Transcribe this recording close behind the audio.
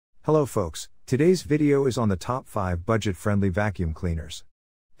Hello folks, today's video is on the top 5 budget-friendly vacuum cleaners.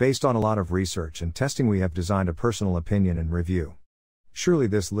 Based on a lot of research and testing, we have designed a personal opinion and review. Surely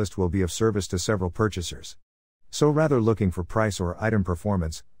this list will be of service to several purchasers. So rather looking for price or item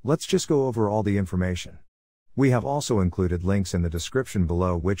performance, let's just go over all the information. We have also included links in the description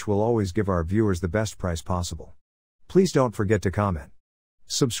below which will always give our viewers the best price possible. Please don't forget to comment,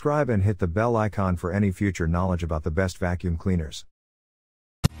 subscribe and hit the bell icon for any future knowledge about the best vacuum cleaners.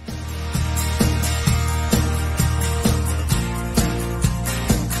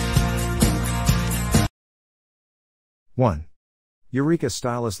 One. Eureka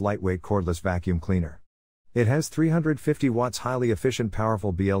Stylus Lightweight Cordless Vacuum Cleaner. It has 350 watts highly efficient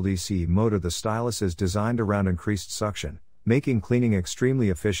powerful BLDC motor. The stylus is designed around increased suction, making cleaning extremely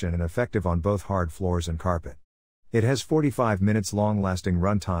efficient and effective on both hard floors and carpet. It has 45 minutes long lasting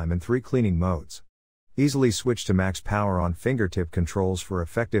runtime and 3 cleaning modes. Easily switch to max power on fingertip controls for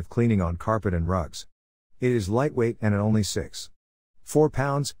effective cleaning on carpet and rugs. It is lightweight and at only 6.4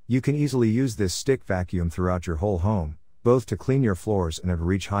 pounds, you can easily use this stick vacuum throughout your whole home, both to clean your floors and to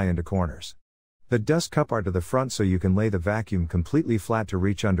reach high into corners. The dust cup are to the front so you can lay the vacuum completely flat to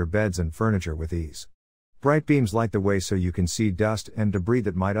reach under beds and furniture with ease. Bright beams light the way so you can see dust and debris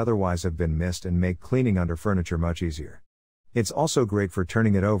that might otherwise have been missed and make cleaning under furniture much easier. It's also great for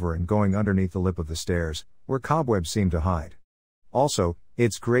turning it over and going underneath the lip of the stairs, where cobwebs seem to hide. Also,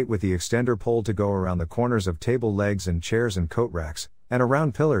 it's great with the extender pole to go around the corners of table legs and chairs and coat racks, and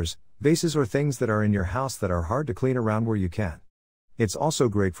around pillars, vases or things that are in your house that are hard to clean around where you can. It's also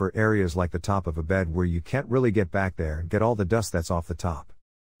great for areas like the top of a bed where you can't really get back there and get all the dust that's off the top.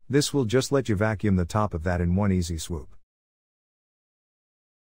 This will just let you vacuum the top of that in one easy swoop.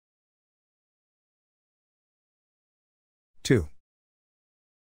 2.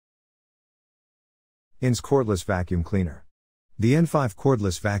 INS Cordless Vacuum Cleaner. The N5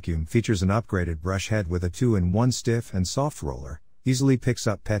 cordless vacuum features an upgraded brush head with a 2-in-1 stiff and soft roller, easily picks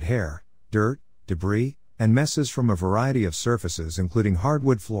up pet hair, dirt, debris, and messes from a variety of surfaces including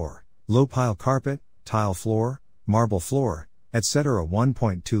hardwood floor, low-pile carpet, tile floor, marble floor, etc.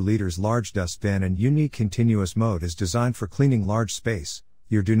 1.2 liters large dustbin and unique continuous mode is designed for cleaning large space.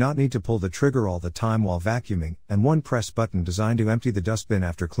 You do not need to pull the trigger all the time while vacuuming, and one press button designed to empty the dustbin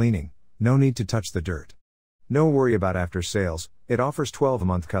after cleaning, no need to touch the dirt. No worry about after sales, it offers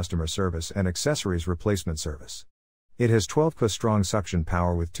 12-month customer service and accessories replacement service. It has 12 kW strong suction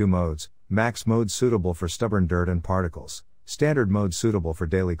power with 2 modes, max mode suitable for stubborn dirt and particles, standard mode suitable for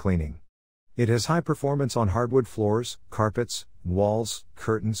daily cleaning. It has high performance on hardwood floors, carpets, walls,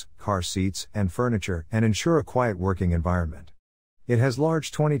 curtains, car seats, and furniture, and ensure a quiet working environment. It has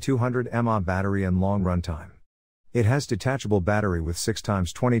large 2200 mAh battery and long runtime. It has detachable battery with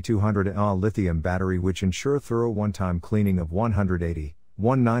 6x2200 mAh lithium battery which ensure thorough one-time cleaning of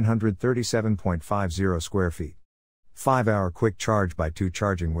 137.50 square feet. 5-hour quick charge by 2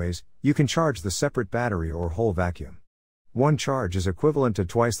 charging ways. You can charge the separate battery or whole vacuum. One charge is equivalent to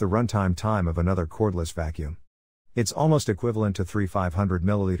twice the runtime time of another cordless vacuum. It's almost equivalent to 3 500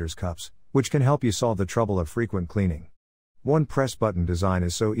 milliliters cups, which can help you solve the trouble of frequent cleaning. One press button design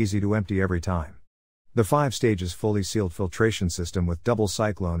is so easy to empty every time. The 5 stages fully sealed filtration system with double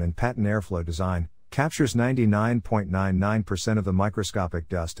cyclone and patent airflow design captures 99.99% of the microscopic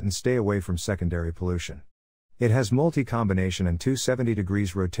dust and stay away from secondary pollution. It has multi-combination and 270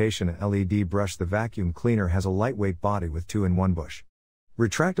 degrees rotation LED brush. The vacuum cleaner has a lightweight body with 2-in-1 bush.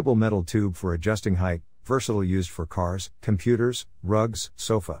 Retractable metal tube for adjusting height, versatile used for cars, computers, rugs,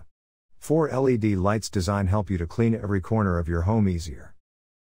 sofa. 4 LED lights design help you to clean every corner of your home easier.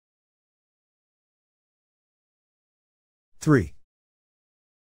 3.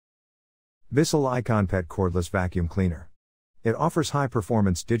 Bissell Icon Pet Cordless Vacuum Cleaner. It offers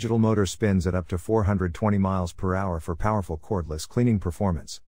high-performance digital motor spins at up to 420 miles per hour for powerful cordless cleaning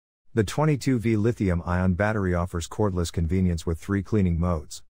performance. The 22V lithium-ion battery offers cordless convenience with 3 cleaning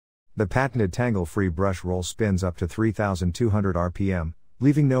modes. The patented tangle-free brush roll spins up to 3,200 RPM,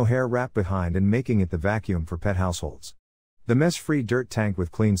 leaving no hair wrap behind and making it the vacuum for pet households. The mess-free dirt tank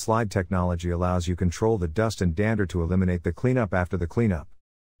with clean slide technology allows you control the dust and dander to eliminate the cleanup after the cleanup.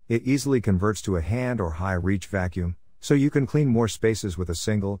 It easily converts to a hand or high-reach vacuum, so you can clean more spaces with a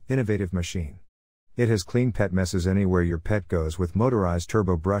single, innovative machine. It has clean pet messes anywhere your pet goes with motorized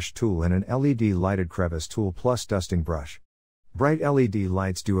turbo brush tool and an LED lighted crevice tool plus dusting brush. Bright LED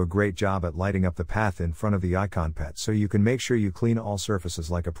lights do a great job at lighting up the path in front of the Icon Pet so you can make sure you clean all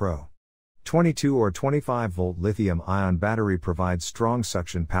surfaces like a pro. 22 or 25 volt lithium-ion battery provides strong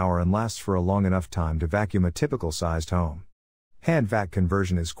suction power and lasts for a long enough time to vacuum a typical sized home. Hand vac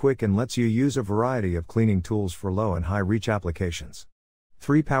conversion is quick and lets you use a variety of cleaning tools for low and high reach applications.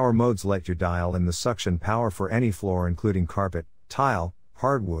 3 power modes let you dial in the suction power for any floor including carpet, tile,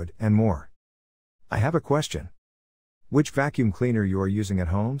 hardwood, and more. I have a question. Which vacuum cleaner you are using at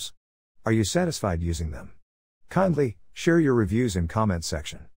homes? Are you satisfied using them? Kindly share your reviews in comment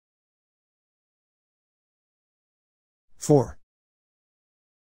section. 4.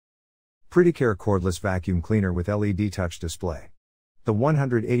 PrettyCare cordless vacuum cleaner with LED touch display. The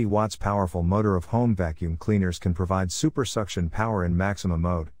 180 watts powerful motor of home vacuum cleaners can provide super suction power in maximum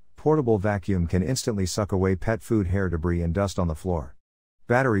mode. Portable vacuum can instantly suck away pet food, hair, debris, and dust on the floor.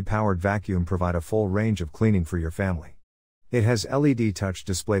 Battery powered vacuum provide a full range of cleaning for your family. It has LED touch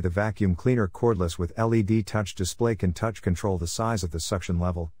display. The vacuum cleaner cordless with LED touch display can touch control the size of the suction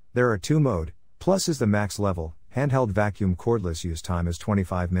level. There are 2 mode. Plus is the max level. Handheld vacuum cordless use time is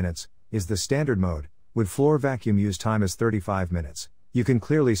 25 minutes, is the standard mode. With floor vacuum use time is 35 minutes. You can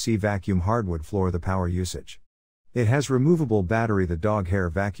clearly see vacuum hardwood floor the power usage. It has removable battery. The dog hair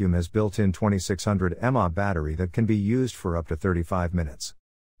vacuum has built-in 2600 mAh battery that can be used for up to 35 minutes.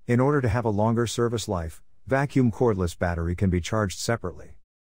 In order to have a longer service life, vacuum cordless battery can be charged separately.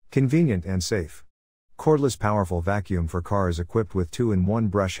 Convenient and safe. Cordless powerful vacuum for car is equipped with 2-in-1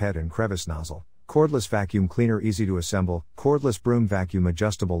 brush head and crevice nozzle. Cordless vacuum cleaner easy to assemble. Cordless broom vacuum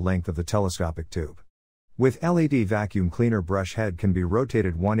adjustable length of the telescopic tube. With LED vacuum cleaner brush head can be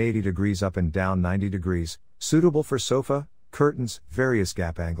rotated 180 degrees up and down 90 degrees, suitable for sofa, curtains, various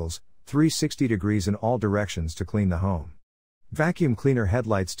gap angles, 360 degrees in all directions to clean the home. Vacuum cleaner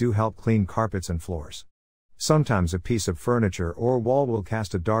headlights do help clean carpets and floors. Sometimes a piece of furniture or wall will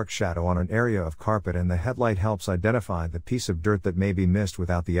cast a dark shadow on an area of carpet and the headlight helps identify the piece of dirt that may be missed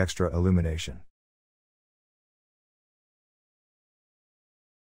without the extra illumination.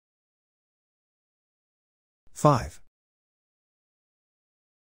 5.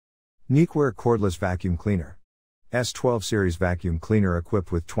 Neekware cordless vacuum cleaner. S12 series vacuum cleaner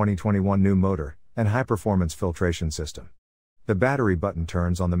equipped with 2021 new motor and high-performance filtration system. The battery button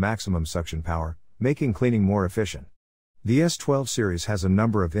turns on the maximum suction power, making cleaning more efficient. The S12 series has a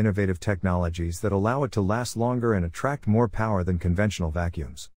number of innovative technologies that allow it to last longer and attract more power than conventional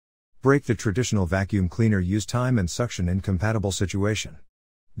vacuums. Break the traditional vacuum cleaner use time and suction incompatible situation.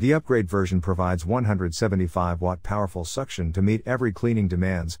 The upgrade version provides 175 watt powerful suction to meet every cleaning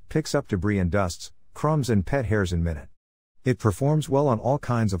demands, picks up debris and dusts, crumbs and pet hairs in minute. It performs well on all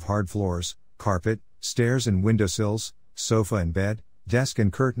kinds of hard floors, carpet, stairs and windowsills, sofa and bed, desk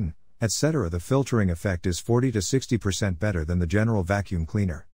and curtain, etc. The filtering effect is 40 to 60% better than the general vacuum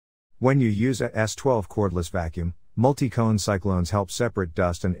cleaner. When you use a S12 cordless vacuum, multi-cone cyclones help separate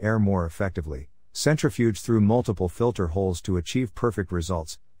dust and air more effectively, centrifuge through multiple filter holes to achieve perfect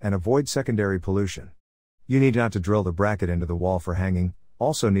results, and avoid secondary pollution. You need not to drill the bracket into the wall for hanging,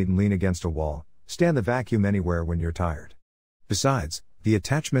 also needn't lean against a wall, stand the vacuum anywhere when you're tired. Besides, the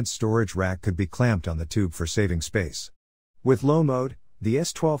attachment storage rack could be clamped on the tube for saving space. With low mode, the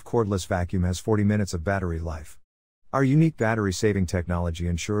S12 cordless vacuum has 40 minutes of battery life. Our unique battery-saving technology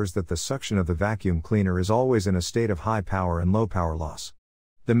ensures that the suction of the vacuum cleaner is always in a state of high power and low power loss.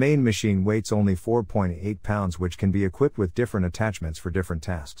 The main machine weighs only 4.8 pounds, which can be equipped with different attachments for different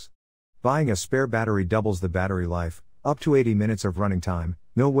tasks. Buying a spare battery doubles the battery life, up to 80 minutes of running time,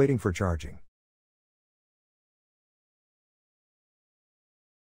 no waiting for charging.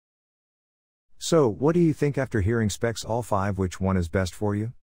 So, what do you think after hearing specs all 5? Which one is best for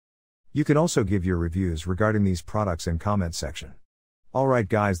you? You can also give your reviews regarding these products in comment section. Alright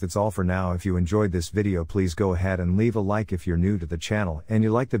guys, that's all for now. If you enjoyed this video, please go ahead and leave a like. If you're new to the channel and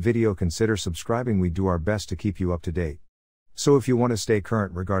you like the video, consider subscribing. We do our best to keep you up to date. So if you want to stay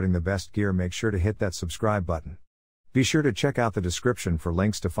current regarding the best gear, make sure to hit that subscribe button. Be sure to check out the description for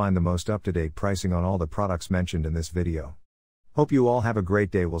links to find the most up-to-date pricing on all the products mentioned in this video. Hope you all have a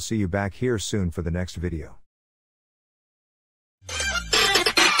great day. We'll see you back here soon for the next video.